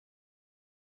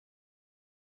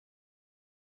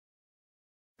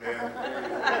Man,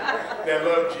 that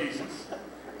love Jesus.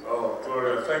 Oh,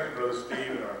 glory. I thank you, Brother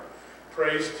Steve, and our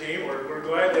praise team. We're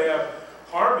glad to have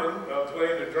Harmon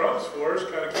playing the drums for us,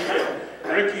 kind of keeping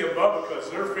Ricky and Bubba, because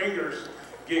their fingers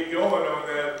get going on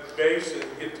that bass and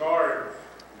guitar.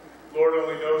 And Lord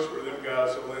only knows where them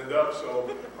guys will end up,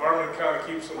 so Harmon kind of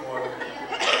keeps them on.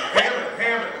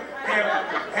 Hammond.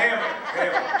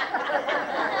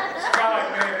 Sky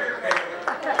Hammond.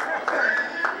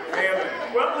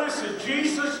 Well, listen,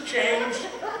 Jesus changed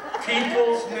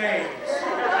people's names.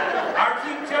 I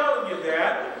keep telling you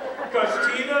that because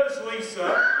Tina is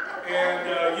Lisa, and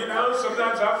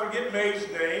sometimes I forget May's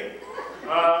name.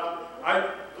 I've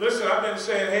been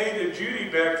saying hey to Judy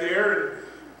back there, and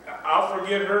I'll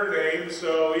forget her name.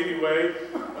 So anyway,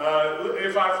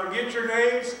 if I forget your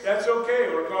names, that's okay.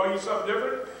 Or call you something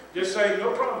different. Just say,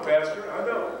 no problem, Pastor. I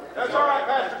know. That's all right,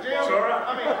 Pastor Jim. It's all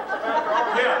right.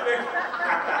 Yeah, thank you.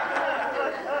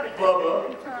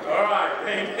 Bubba. All right.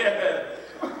 Amen.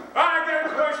 I got a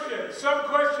question. Some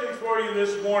questions for you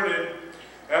this morning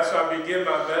as I begin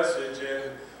my message.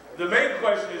 And the main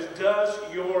question is, does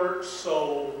your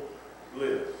soul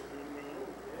live?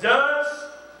 Does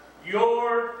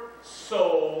your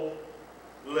soul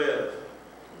live?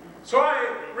 So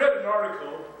I read an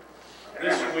article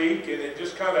this week, and it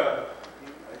just kind of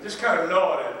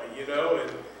gnawed at me, and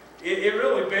it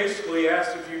really basically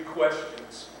asked a few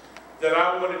questions that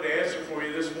I wanted to answer for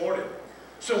you this morning.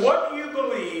 So what do you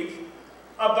believe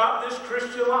about this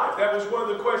Christian life? That was one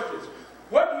of the questions.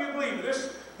 What do you believe?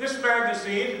 This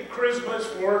magazine, Christmas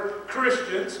for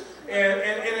Christians, and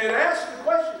it asked the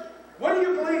question, what do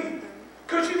you believe?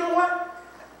 Because you know what?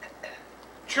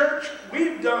 Church,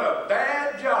 we've done a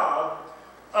bad job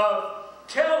of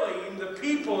telling the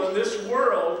people in this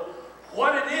world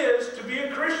what it is to be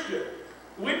a Christian.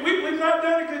 We've not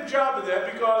done a good job of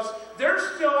that because they're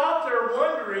still out there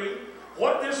wondering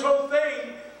what this whole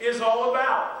thing is all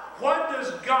about. What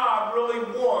does God really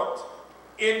want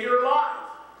in your life?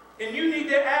 And you need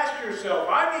to ask yourself,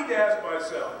 I need to ask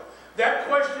myself that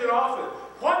question often.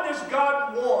 What does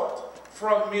God want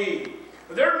from me?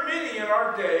 There are many in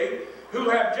our day who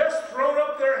have just thrown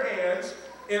up their hands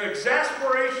in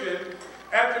exasperation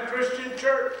at the Christian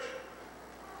church.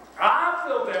 I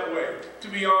felt that way, to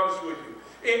be honest with you.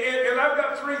 And I've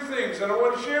got three things that I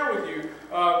want to share with you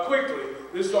quickly.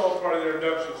 This is all part of the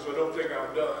introduction, so don't think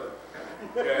I'm done.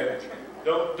 Okay?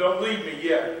 Don't leave me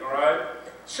yet, all right?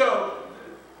 So,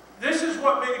 this is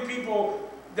what many people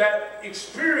that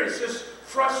experience this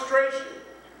frustration,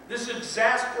 this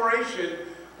exasperation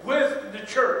with the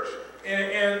church.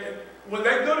 And when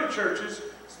they go to churches,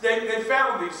 they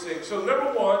found these things. So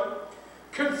number one,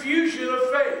 confusion of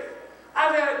faith.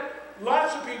 I've had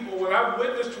lots of people, when I've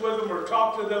witnessed with them or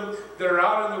talked to them, that are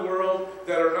out in the world,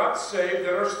 that are not saved,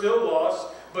 that are still lost,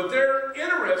 but they're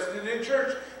interested in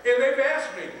church. And they've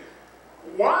asked me,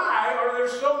 why are there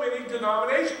so many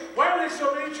denominations? Why are there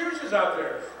so many churches out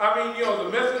there? I mean, the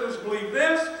Methodists believe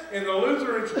this, and the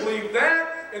Lutherans believe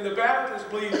that, and the Baptists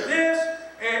believe this.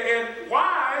 And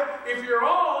why, if you're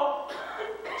all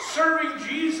serving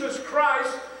Jesus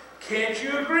Christ, can't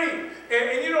you agree? And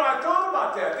I thought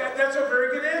about that. That's a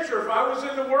very good answer. If I was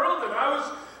in the world and I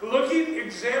was looking,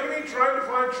 examining, trying to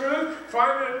find truth,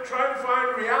 trying to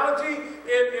find reality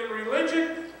in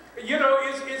religion,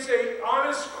 it's an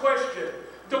honest question.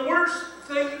 The worst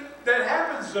thing that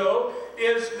happens, though,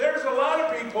 is there's a lot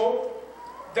of people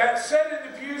that sit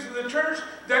in the pews of the church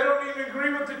that don't even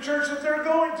agree with the church that they're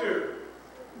going to.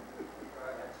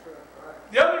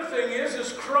 The other thing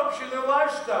is corruption in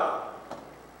lifestyle.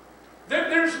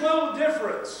 There's little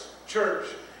difference, church,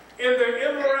 in the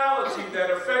immorality that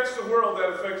affects the world that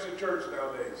affects the church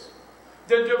nowadays.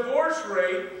 The divorce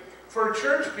rate for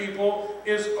church people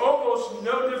is almost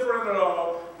no different at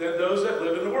all than those that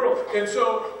live in the world. And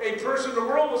so a person in the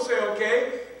world will say,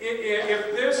 okay,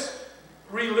 if this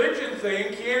religion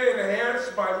thing can't enhance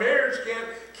my marriage, can't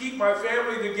keep my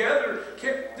family together,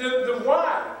 then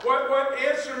why? What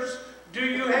answers do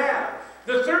you have?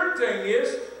 The third thing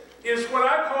is what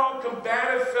I call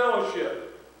combative fellowship.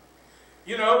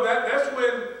 That's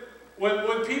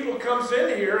when people comes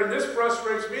in here, and this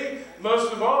frustrates me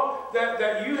most of all,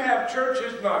 that you have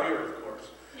churches, not here of course,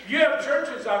 you have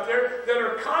churches out there that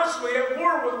are constantly at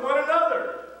war with one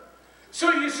another.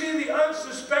 So you see the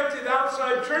unsuspected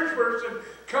outside church person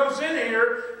comes in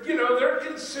here, they're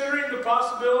considering the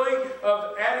possibility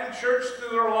of adding church to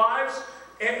their lives,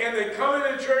 and they come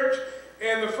into church,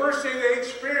 and the first thing they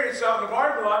experience out in the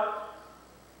parking lot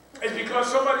is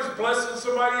because somebody's blessing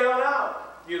somebody else out,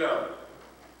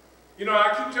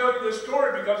 I keep telling you this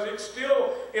story because it's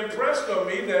still impressed on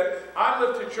me that I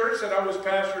left a church that I was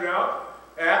pastoring out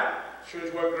at, shows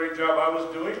you what a great job I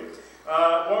was doing.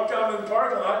 Walked out in the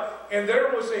parking lot, and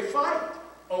there was a fight,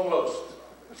 almost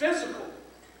physical,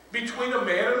 between a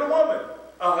man and a woman,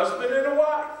 a husband and a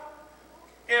wife.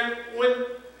 And when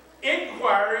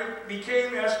inquiry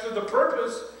became as to the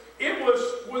purpose, it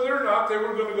was whether or not they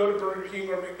were going to go to Burger King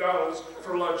or McDonald's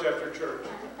for lunch after church.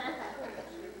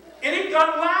 And it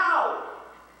got loud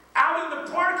out in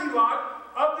the parking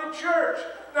lot of the church.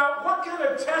 Now, what kind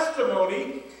of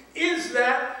testimony is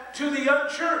that to the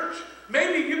unchurched?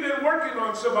 Maybe you've been working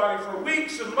on somebody for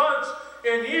weeks and months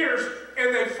and years,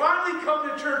 and they finally come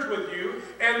to church with you,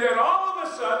 and then all of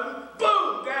a sudden,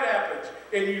 boom, that happens.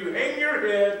 And you hang your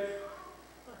head,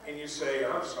 and you say,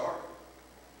 I'm sorry.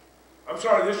 I'm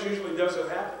sorry, this usually doesn't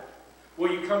happen.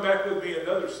 Will you come back with me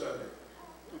another Sunday?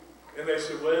 And they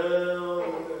say, well,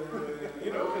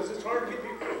 you know, because it's hard to get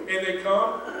people. And they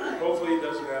come, hopefully it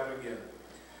doesn't happen again.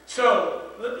 So,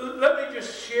 let me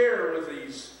just share with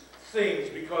these things,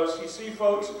 because you see,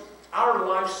 folks, our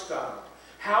lifestyle,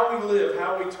 how we live,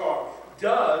 how we talk,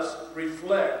 does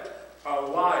reflect a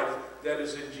life that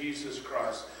is in Jesus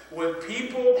Christ. When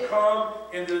people come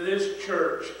into this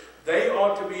church, they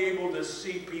ought to be able to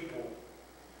see people,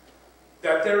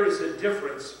 that there is a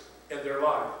difference in their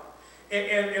life.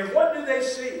 And what do they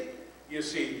see? You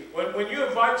see, when you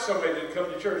invite somebody to come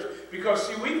to church, because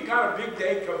see, we've got a big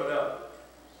day coming up.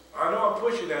 I know I'm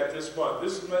pushing that this month.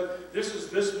 This is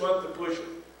this month to push it,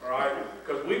 all right?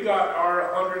 Because we got our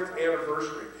 100th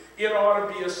anniversary. It ought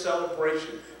to be a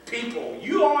celebration. People,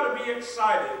 you ought to be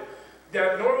excited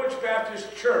that Norwich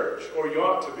Baptist Church, or you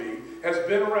ought to be, has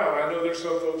been around. I know there's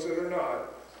some folks that are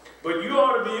not. But you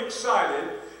ought to be excited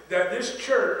that this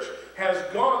church has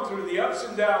gone through the ups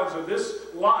and downs of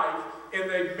this life, and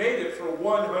they've made it for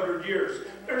 100 years.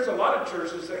 There's a lot of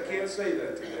churches that can't say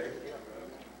that today.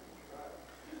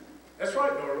 That's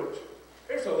right, Norwich.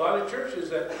 There's a lot of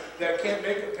churches that can't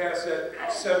make it past that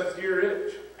 7th year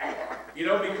itch. You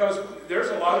know, because there's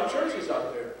a lot of churches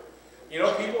out there. You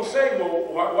know, people say,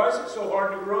 well, why is it so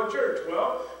hard to grow a church?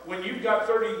 Well, when you've got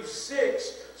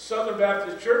 36 Southern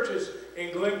Baptist churches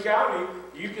in Glenn County,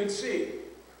 you can see.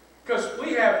 Because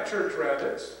we have church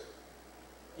rabbits.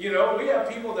 You know, we have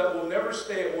people that will never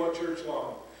stay at one church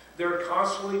long. They're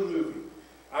constantly moving.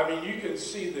 I mean, you can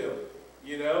see them,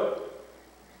 you know,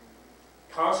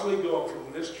 constantly going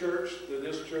from this church to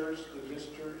this church to this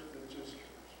church to this church.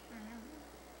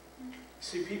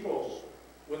 See, people,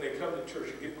 when they come to church,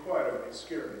 you get quiet on me,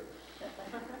 scare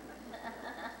me.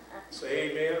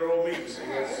 Say amen or oh me. See,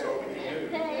 that's all we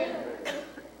do.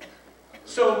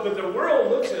 So, but the world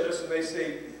looks at us and they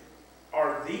say,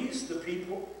 are these the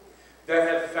people that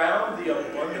have found the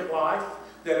abundant life,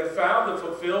 that have found the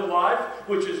fulfilled life,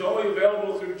 which is only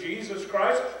available through Jesus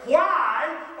Christ?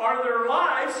 Why are their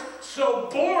lives so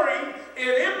boring and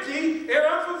empty and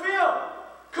unfulfilled?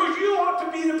 Because you ought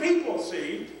to be the people,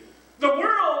 see. The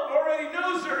world already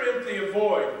knows they're empty and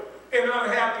void and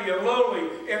unhappy and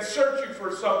lonely and searching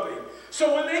for something.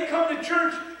 So when they come to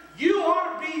church, you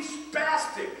ought to be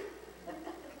spastic.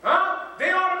 Huh?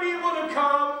 They ought to be able to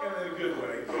come, and in a good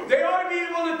way, they ought to be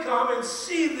able to come and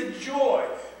see the joy.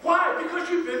 Why? Because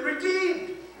you've been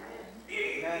redeemed.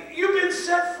 You've been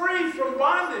set free from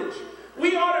bondage.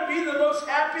 We ought to be the most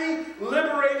happy,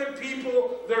 liberated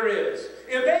people there is.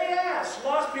 And they ask,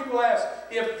 lost people ask,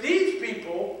 if these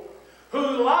people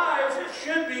whose lives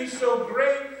should be so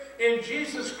great in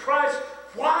Jesus Christ,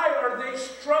 why are they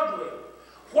struggling?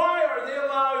 Why are they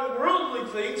allowing worldly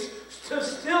things to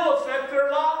still affect their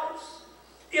lives?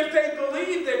 If they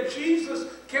believe that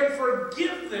Jesus can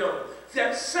forgive them,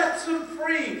 that sets them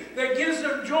free, that gives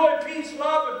them joy, peace,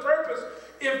 love, and purpose,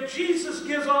 if Jesus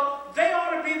gives up, they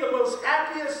ought to be the most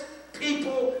happiest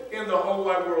people in the whole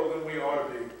wide world, and we ought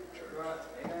to be.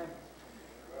 Amen.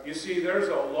 You see, there's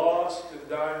a lost and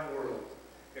dying world,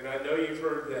 and I know you've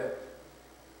heard that.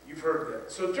 You've heard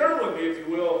that. So turn with me, if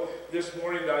you will, this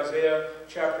morning to Isaiah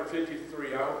chapter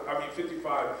 55.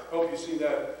 I hope you see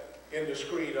that in the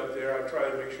screen up there. I try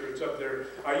to make sure it's up there.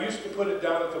 I used to put it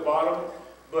down at the bottom,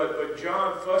 but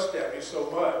John fussed at me so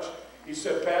much. He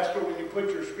said, Pastor, when you put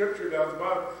your scripture down at the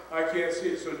bottom, I can't see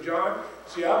it. So John,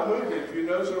 see, I've moved it. If you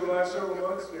notice over the last several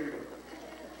months, there you go.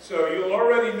 So you'll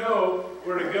already know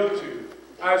where to go to.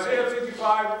 Isaiah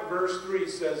 55 verse 3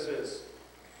 says this,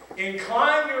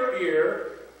 Incline your ear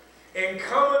and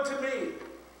come unto me.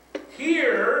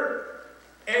 Hear,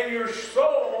 and your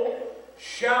soul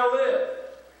shall live.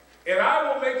 And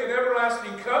I will make an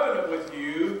everlasting covenant with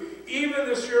you, even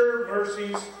the sure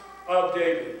mercies of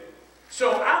David.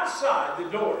 So outside the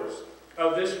doors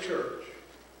of this church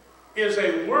is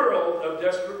a world of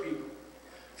desperate people.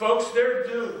 Folks, they're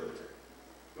doomed.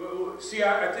 See,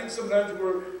 I think sometimes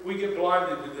we get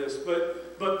blinded to this,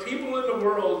 but people in the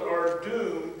world are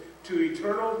doomed to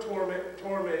eternal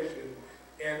tormentation,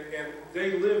 and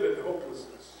they live in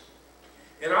hopelessness.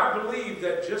 And I believe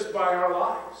that just by our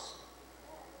lives.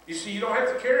 You see, you don't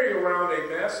have to carry around a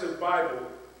massive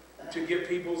Bible to get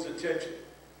people's attention.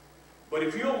 But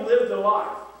if you'll live the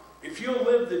life, if you'll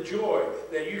live the joy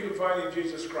that you can find in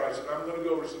Jesus Christ, and I'm going to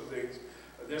go over some things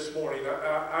this morning,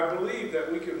 I believe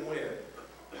that we can win.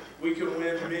 We can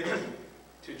win many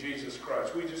to Jesus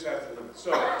Christ. We just have to live it.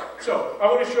 So I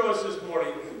want to show us this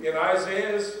morning, in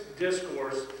Isaiah's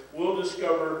discourse, we'll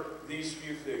discover these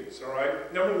few things, all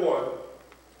right? Number one,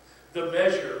 the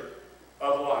measure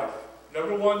of life.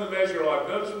 Number one, the measure of life.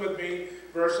 Notice with me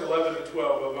verse 11 and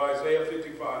 12 of Isaiah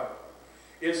 55.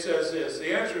 It says this.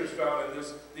 The answer is found in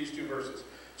these two verses.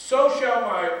 So shall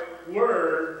my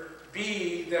word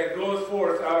be that goeth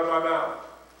forth out of my mouth.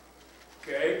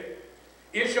 Okay?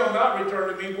 It shall not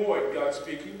return to me void, God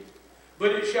speaking,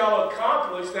 but it shall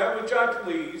accomplish that which I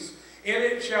please, and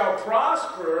it shall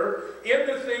prosper in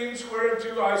the things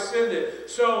whereunto I send it.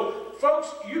 So, folks,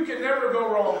 you can never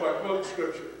go wrong by quoting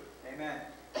Scripture. Amen.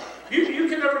 You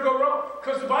can never go wrong,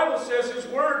 because the Bible says His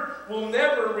Word will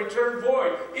never return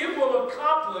void. It will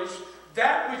accomplish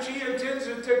that which He intends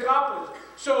it to accomplish.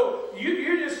 So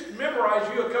you just memorize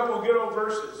you a couple of good old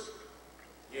verses.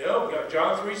 You know, we got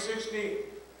John 3:16,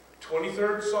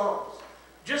 23rd Psalms.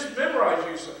 Just memorize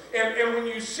you some. And when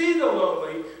you see the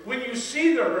lonely, when you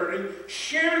see the hurting,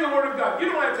 share the Word of God.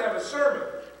 You don't have to have a sermon.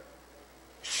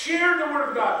 Share the Word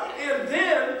of God. And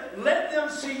then let them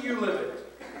see you live it.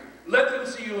 Let them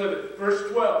see you live it.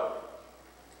 Verse 12.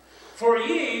 For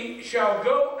ye shall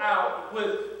go out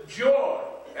with joy.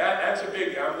 That's a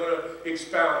biggie. I'm going to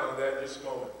expound on that in just a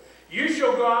moment. You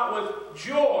shall go out with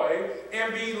joy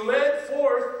and be led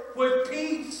forth with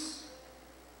peace.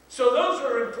 So those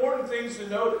are important things to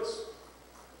notice.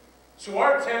 So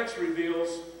our text reveals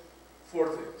four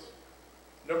things.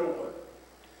 Number one,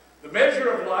 the measure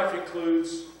of life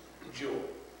includes joy.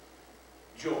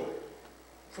 Joy.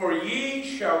 For ye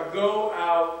shall go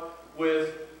out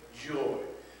with joy.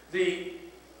 The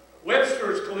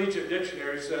Webster's Collegiate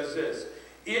Dictionary says this.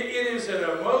 It is an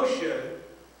emotion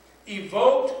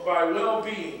evoked by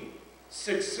well-being,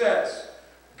 success,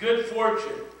 good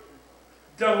fortune,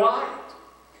 delight,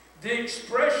 the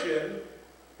expression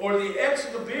or the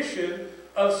exhibition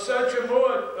of such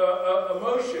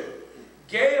emotion,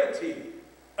 gaiety,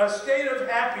 a state of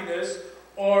happiness,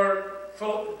 or,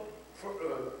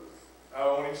 I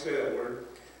won't even say that word,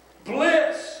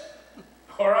 bliss.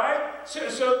 All right?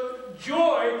 So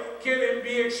joy can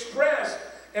be expressed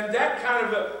in that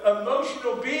kind of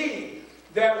emotional being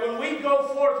that when we go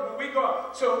forth, when we go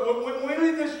out. So when we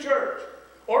leave this church,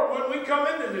 or when we come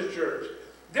into this church,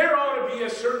 there ought to be a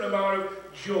certain amount of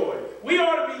joy. We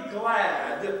ought to be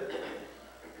glad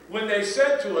when they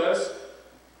said to us,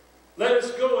 let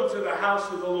us go into the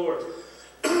house of the Lord.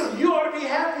 You ought to be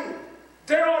happy.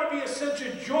 There ought to be a sense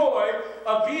of joy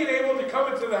of being able to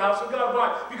come into the house of God.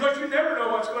 Why? Because you never know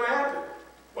what's going to happen.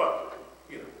 Well,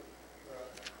 you know,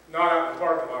 not out in the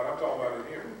parking lot. I'm talking about in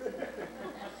here.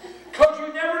 Because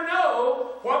you never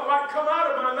know what might come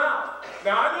out of my mouth.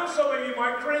 Now, I know some of you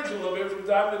might cringe a little bit from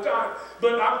time to time,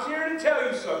 but I'm here to tell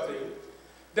you something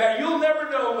that you'll never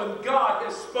know when God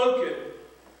has spoken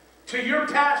to your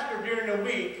pastor during the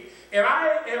week. And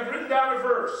I have written down a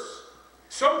verse.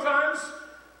 Sometimes,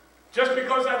 just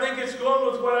because I think it's going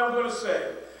with what I'm going to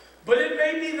say. But it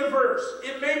may be the verse,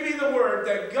 it may be the word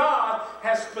that God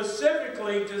has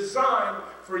specifically designed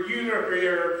for you to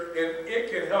hear, and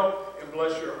it can help and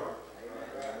bless your heart.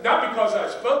 Amen. Not because I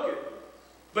spoke it,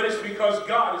 but it's because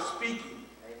God is speaking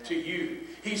to you.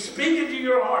 He's speaking to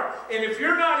your heart. And if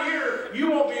you're not here,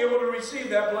 you won't be able to receive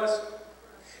that blessing.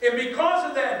 And because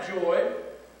of that joy,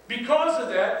 because of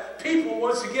that, people,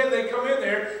 once again, they come in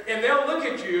there and they'll look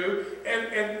at you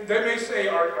and they may say,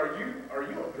 are you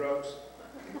on drugs?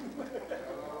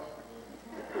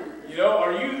 You know,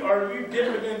 are you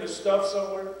dipping into stuff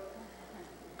somewhere?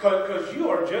 Because you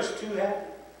are just too happy.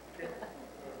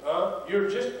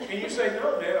 And you say,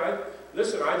 no, man,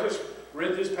 I just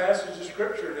read this passage of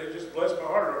Scripture and it just blessed my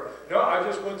heart. Or, no, I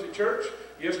just went to church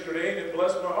yesterday and it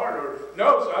blessed my heart. Or,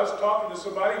 no, so I was talking to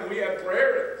somebody and we had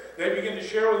prayer and they began to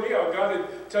share with me how God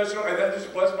had touched them and that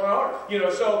just blessed my heart. You know,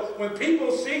 so when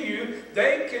people see you,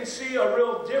 they can see a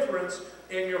real difference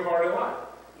in your heart and life.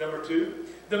 Number two,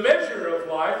 the measure of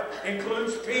life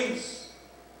includes peace.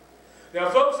 Now,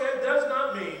 folks, that does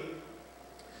not mean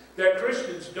that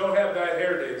Christians don't have bad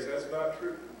hair days. That's not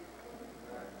true.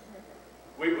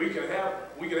 We can have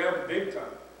them big time.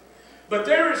 But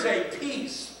there is a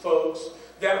peace, folks,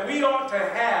 that we ought to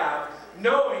have,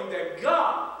 knowing that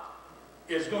God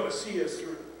is going to see us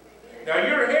through. Now,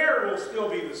 your hair will still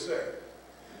be the same,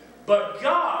 but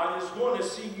God is going to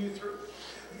see you through.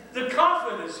 The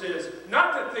confidence is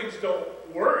not that things don't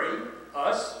worry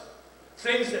us,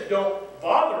 things that don't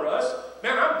bother us.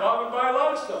 Man, I'm bothered by a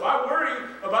lot of stuff. I worry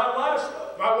about a lot of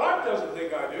stuff. My wife doesn't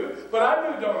think I do, but I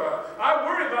do, don't I? I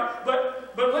worry about,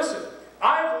 but listen,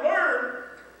 I've learned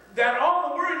that all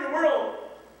the worry in the world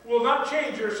will not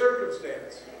change your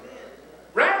circumstance.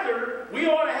 Rather, we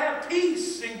ought to have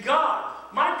peace in God.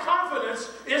 My confidence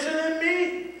isn't in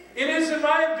me. It isn't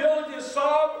my ability to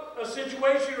solve a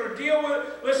situation or deal with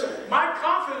it. Listen, my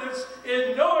confidence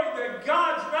is knowing that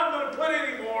God's not going to put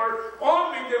any more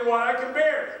on me than what I can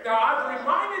bear. Now, I've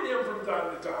reminded him from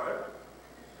time to time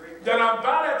that I'm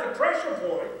about at the pressure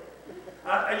point.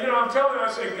 I'm telling him,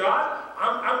 I say, God,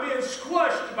 I'm being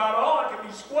squashed about all I can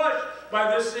be squashed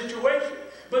by this situation.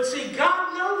 But see,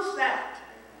 God knows that.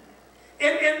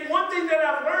 And one thing that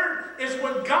I've learned is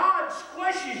when God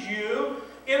squashes you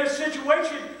in a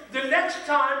situation, the next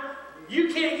time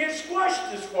you can't get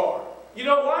squashed this far. You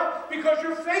know what? Because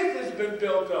your faith has been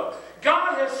built up.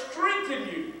 God has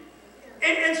strengthened you.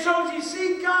 And so you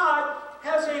see, God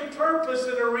has a purpose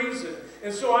and a reason.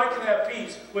 And so I can have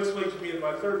peace, which leads me to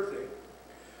my third thing.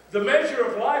 The measure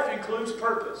of life includes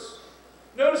purpose.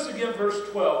 Notice again verse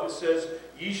 12. It says,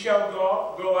 ye shall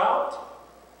go out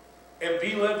and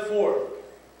be led forth.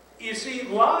 You see,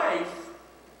 life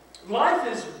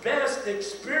is best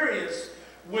experienced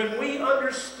when we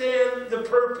understand the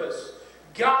purpose.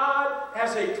 God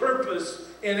has a purpose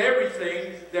in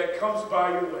everything that comes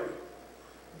by your way.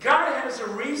 God has a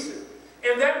reason.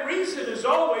 And that reason is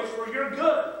always for your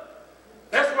good.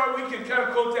 That's why we can kind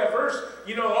of quote that verse,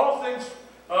 all things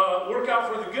work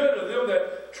out for the good of them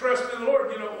that trust in the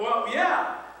Lord. Well,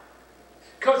 yeah.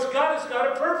 Because God has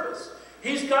got a purpose.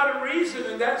 He's got a reason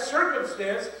in that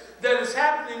circumstance that is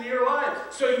happening in your life.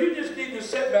 So you just need to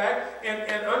sit back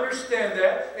and understand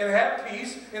that and have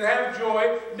peace and have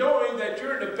joy, knowing that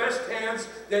you're in the best hands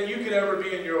that you could ever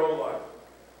be in your whole life.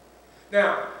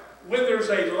 Now, when there's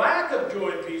a lack of joy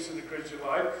and peace in the Christian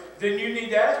life, then you need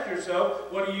to ask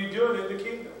yourself, what are you doing in the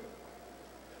kingdom?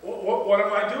 What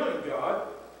am I doing, God?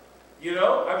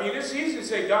 It's easy to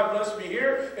say, God bless me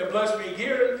here, and bless me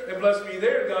here, and bless me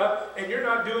there, God, and you're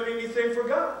not doing anything for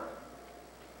God.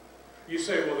 You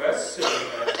say, well, that's silly,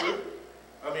 Pastor.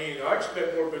 I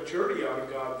expect more maturity out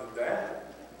of God than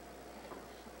that.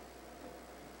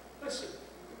 Listen.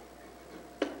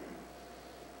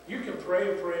 You can pray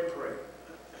and pray and pray.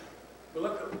 But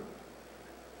look,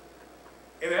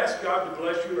 and ask God to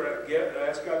bless you, or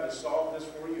ask God to solve this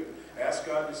for you. Ask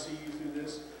God to see you through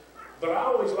this. But I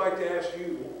always like to ask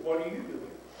you, what are you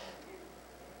doing?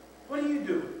 What are you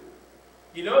doing?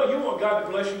 You want God to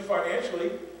bless you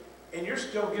financially, and you're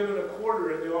still giving a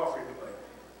quarter in the offering plate.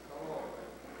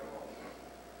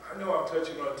 I know I'm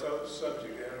touching on a tough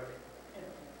subject,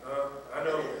 Anna. I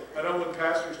know when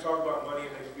pastors talk about money,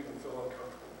 it makes people feel uncomfortable.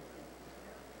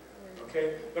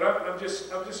 Okay? But I'm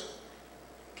just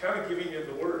kind of giving you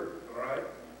the word, all right?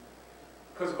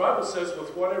 Because the Bible says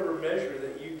with whatever measure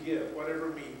that you give, whatever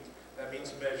meat, that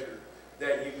means measure,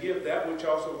 that you give, that which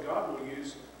also God will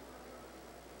use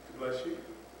to bless you.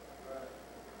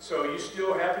 So are you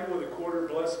still happy with a quarter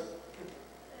blessing?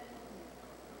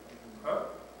 Huh?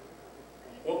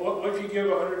 What if you give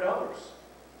 $100?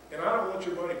 And I don't want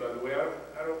your money, by the way.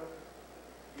 I don't.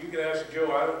 You can ask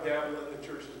Joe. I don't dabble in the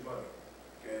church's money.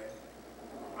 Okay.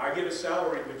 I get a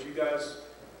salary, but you guys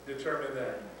determine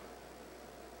that.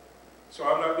 So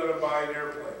I'm not going to buy an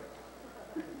airplane.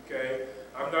 Okay.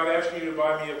 I'm not asking you to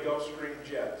buy me a Gulfstream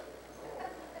jet.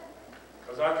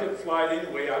 Because I couldn't fly it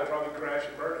anyway. I'd probably crash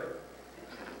and burn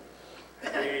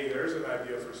it. Hey, there's an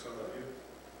idea for some of you.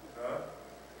 Huh?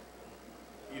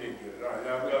 You didn't get it. All right,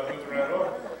 now I'm moving right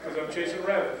on because I'm chasing a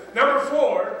rabbit. Number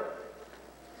 4,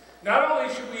 not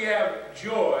only should we have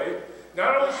joy,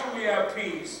 not only should we have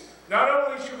peace, not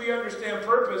only should we understand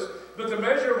purpose, but the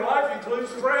measure of life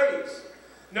includes praise.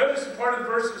 Notice the part of the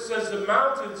verse that says, the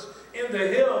mountains in the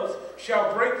hills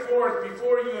shall break forth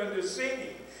before you into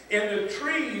singing, and the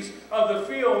trees of the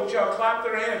field shall clap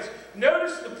their hands.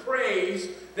 Notice the praise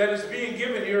that is being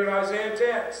given here in Isaiah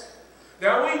text.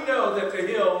 Now we know that the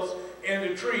hills and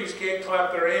the trees can't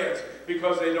clap their hands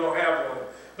because they don't have one.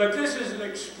 But this is an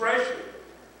expression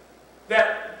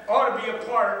that ought to be a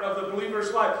part of the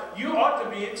believer's life. You ought to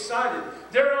be excited.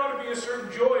 There ought to be a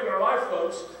certain joy in our life,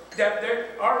 folks, that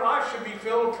our life should be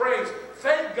filled with praise.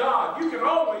 Thank God. You can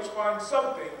always find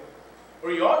something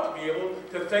where you ought to be able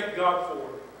to thank God for.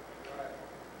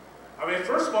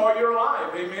 First of all, you're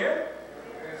alive. Amen?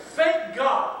 Thank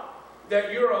God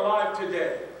that you're alive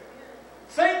today.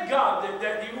 Thank God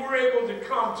that you were able to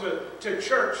come to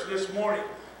church this morning,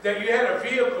 that you had a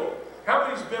vehicle. How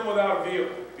many's been without a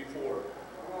vehicle before?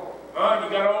 You got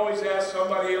to always ask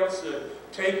somebody else to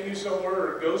take you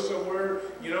somewhere or go somewhere,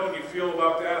 you know, and you feel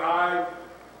about that high.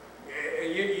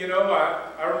 You know,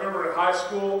 I remember in high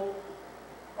school,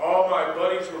 all my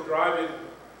buddies were driving,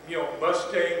 you know,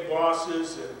 Mustang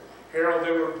Bosses, and Harold,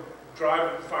 they were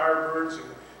driving Firebirds and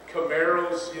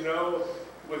Camaros, you know,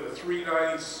 with a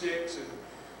 396, and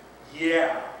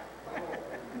yeah.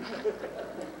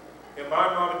 And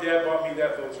my mom and dad bought me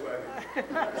that Volkswagen.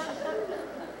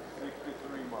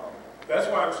 63 miles. That's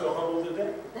why I'm so humble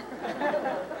today.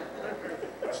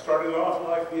 I started off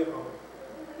life being humble.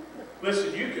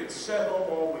 Listen, you can sit home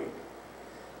all week,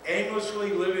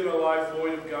 aimlessly living a life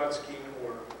void of God's kingdom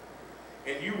work,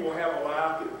 and you will have a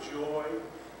lack of joy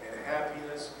and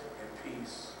happiness and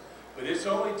peace. But it's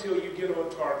only till you get on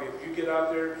target, you get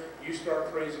out there, you start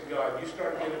praising God, you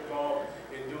start getting involved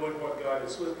in doing what God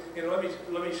is. And let me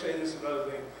say this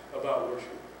another thing about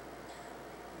worship.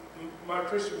 My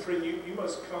Christian friend, you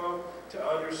must come to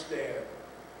understand,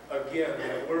 again,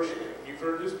 that worship, you've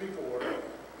heard this before,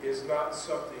 is not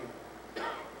something,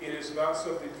 it is not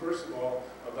something, first of all,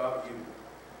 about you.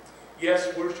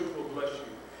 Yes, worship will bless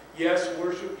you. Yes,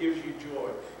 worship gives you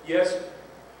joy. Yes,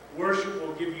 worship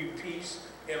will give you peace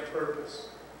and purpose.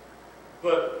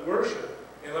 But worship,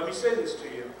 and let me say this to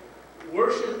you,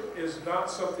 worship is not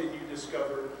something you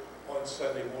discover on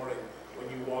Sunday morning when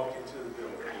you walk into the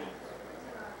building.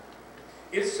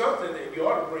 It's something that you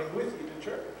ought to bring with you to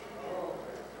church.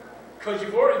 Because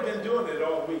you've already been doing it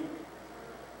all week.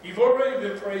 You've already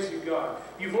been praising God.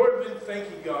 You've already been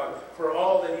thanking God for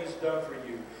all that He's done for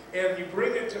you. And you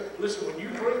bring it to, listen, when you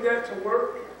bring that to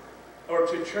work or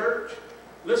to church,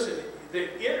 listen, the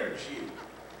energy,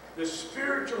 the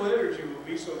spiritual energy will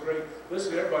be so great.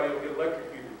 Listen, everybody will get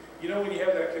electrocuted. You know when you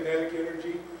have that kinetic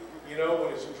energy, you know,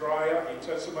 when it's dry out, you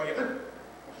touch somebody,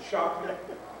 shock them.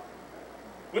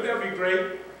 Wouldn't that be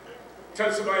great?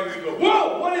 Touch somebody and you go,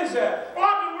 whoa, what is that? Oh,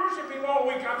 I've been worshiping all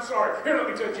week, I'm sorry. Here, let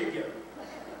me touch you again.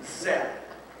 Zap.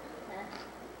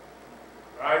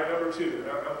 All right, number two,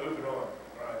 I'm moving on. All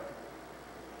right.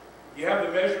 You have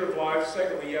the measure of life.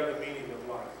 Secondly, you have the meaning of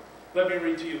life. Let me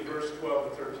read to you verse 12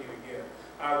 and 13 again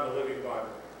out of the Living Bible.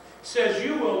 It says,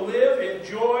 you will live in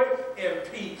joy and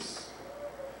peace.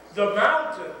 The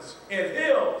mountains and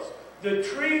hills, the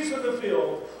trees of the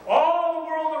field, all the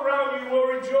world around you will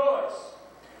rejoice.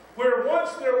 Where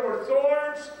once there were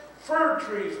thorns, fir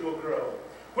trees will grow.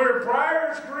 Where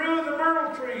briars grew, the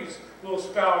myrtle trees will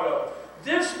spout up.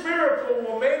 This miracle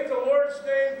will make the Lord's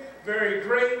name very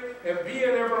great and be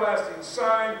an everlasting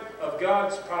sign of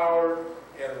God's power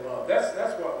and love.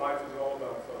 That's what life is all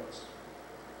about, folks,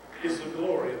 is the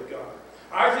glory of God.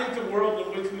 I think the world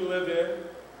in which we live in,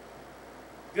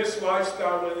 this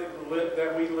lifestyle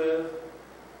that we live,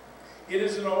 it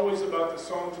isn't always about the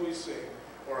songs we sing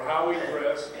or how we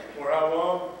dress or how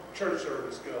long church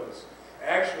service goes.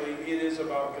 Actually, it is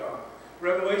about God.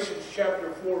 Revelation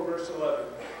chapter 4, verse 11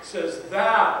 says,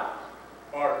 thou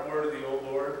art worthy, O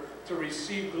Lord, to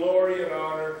receive glory and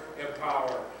honor and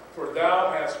power. For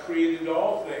thou hast created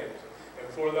all things,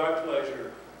 and for thy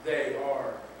pleasure they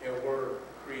are and were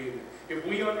created. If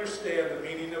we understand the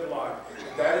meaning of life,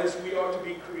 that is, we ought to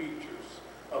be creatures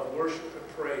of worship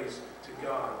and praise to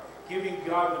God. Giving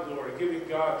God the glory, giving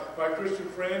God, my Christian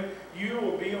friend, you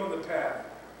will be on the path.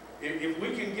 If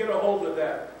we can get a hold of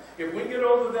that, if we get a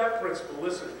hold of that principle,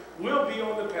 listen, we'll be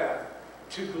on the path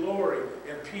to glory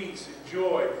and peace and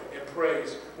joy and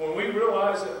praise. When we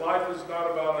realize that life is not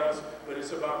about us, but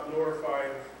it's about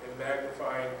glorifying and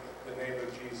magnifying the name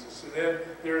of Jesus. And then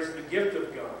there's the gift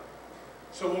of God.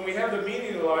 So when we have the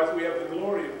meaning of life, we have the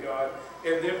glory of God,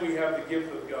 and then we have the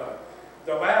gift of God.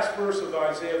 The last verse of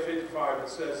Isaiah 55, it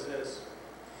says this,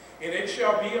 and it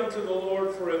shall be unto the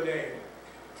Lord for a name,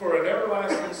 for an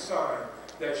everlasting sign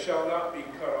that shall not be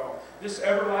cut off. This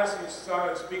everlasting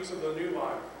sign speaks of the new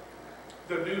life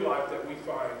that we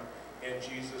find in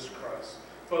Jesus Christ.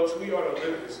 Folks, we ought to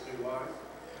live this new life.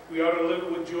 We ought to live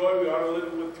it with joy. We ought to live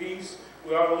it with peace.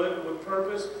 We ought to live it with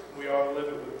purpose. We ought to live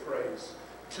it with praise,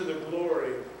 to the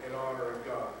glory and honor of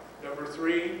God. Number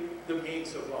three, the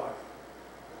means of life.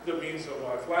 The means of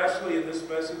life. Lastly, in this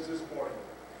message this morning,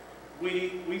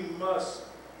 we must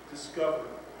discover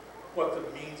what the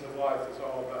means of life is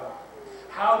all about.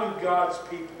 How do God's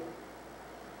people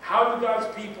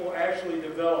actually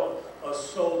develop a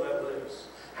soul that lives?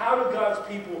 How do God's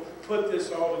people put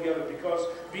this all together? Because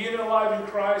being alive in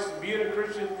Christ, being a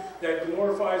Christian that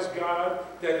glorifies God,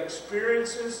 that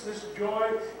experiences this joy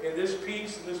and this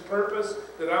peace and this purpose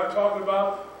that I'm talking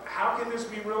about, how can this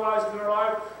be realized in our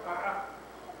life?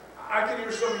 I can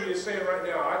hear some of you saying right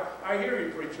now, I hear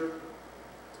you, preacher.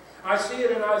 I see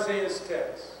it in Isaiah's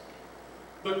text.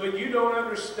 But you don't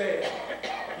understand.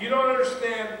 You don't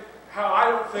understand how I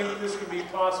don't think this could be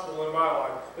possible in my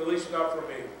life, at least not for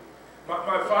me.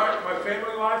 My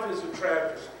family life is a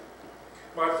tragedy.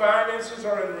 My finances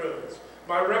are in ruins.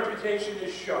 My reputation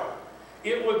is shot.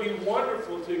 It would be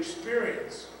wonderful to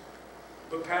experience,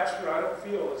 but Pastor, I don't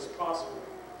feel it's possible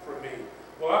for me.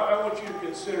 Well, I want you to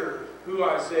consider who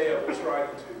Isaiah was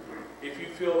writing to, if you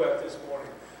feel that this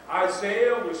morning.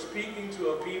 Isaiah was speaking to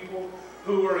a people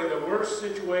who were in the worst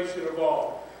situation of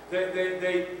all.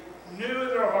 They knew in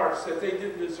their hearts that they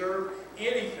didn't deserve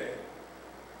anything,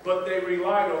 but they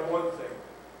relied on one thing,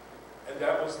 and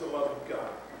that was the love of God.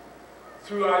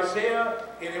 Through Isaiah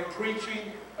and in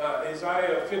preaching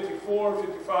Isaiah 54,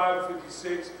 55,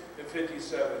 56, and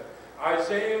 57,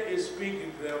 Isaiah is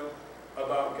speaking to them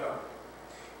about God.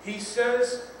 He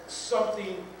says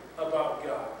something about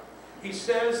God. He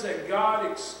says that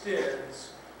God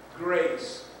extends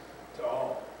grace to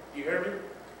all. You hear me?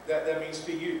 That means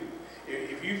to you.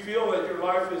 If you feel that your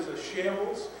life is a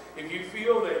shambles, if you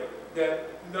feel that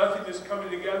nothing is coming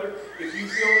together, if you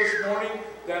feel this morning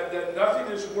that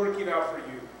nothing is working out for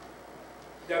you,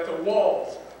 that the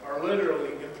walls are literally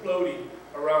imploding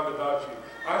around about you,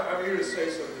 I'm here to say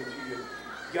something to you.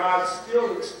 God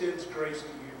still extends grace to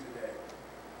you today.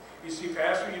 You see,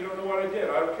 Pastor, you don't know what I did.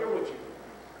 I don't care what you did.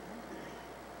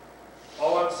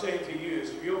 All I'm saying to you is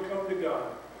if you'll come to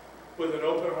God with an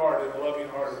open heart and a loving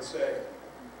heart and say,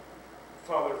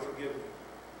 Father, forgive me,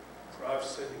 for I've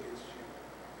sinned against you.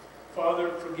 Father,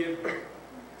 forgive me,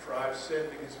 for I've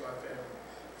sinned against my family.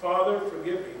 Father,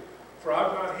 forgive me, for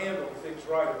I've not handled things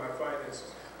right in my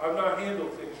finances. I've not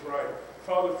handled things right.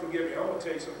 Father, forgive me. I want to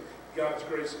tell you something. God's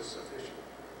grace is sufficient.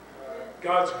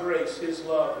 God's grace, His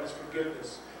love, His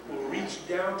forgiveness will reach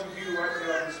down to you right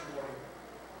now this morning,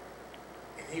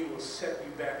 and He will set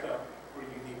you back up where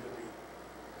you need to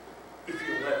be. If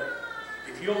you'll let it.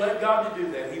 If you'll let God to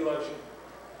do that, He loves you.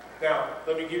 Now,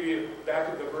 let me give you back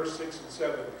into verse 6 and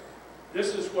 7.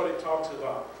 This is what it talks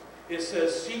about. It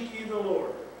says, seek ye the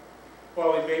Lord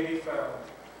while He may be found.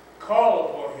 Call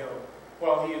upon Him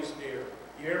while He is near.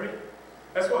 You hear me?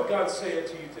 That's what God's saying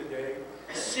to you today.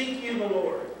 Seek ye the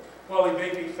Lord while He may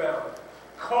be found.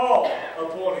 Call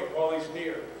upon Him while He's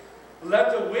near.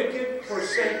 Let the wicked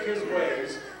forsake his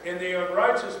ways, and the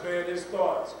unrighteous man his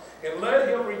thoughts. And let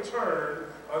him return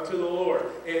unto the Lord,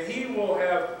 and He will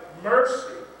have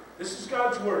mercy. This is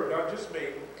God's word, not just me.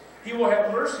 He will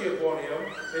have mercy upon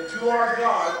him and to our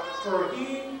God, for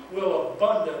He will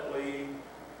abundantly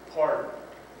pardon.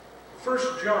 1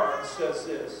 John says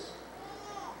this: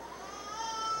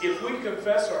 if we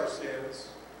confess our sins,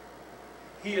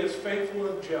 He is faithful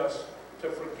and just to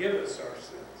forgive us our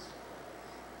sins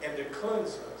and to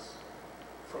cleanse us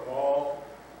from all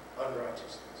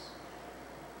unrighteousness.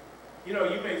 You know,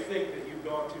 you may think that you've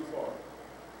gone too far.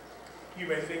 You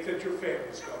may think that your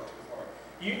family's gone too far.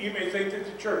 You may think that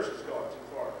the church has gone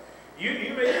too far. You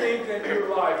may think that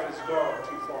your life has gone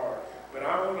too far. But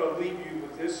I want to leave you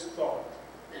with this thought.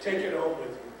 Take it home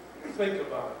with you. Think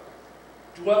about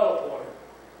it. Dwell upon it.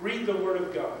 Read the Word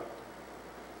of God.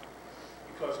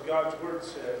 Because God's Word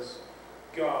says,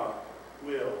 God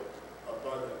will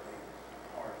abundantly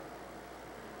pardon.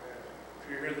 If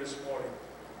you're here this morning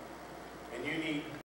and you need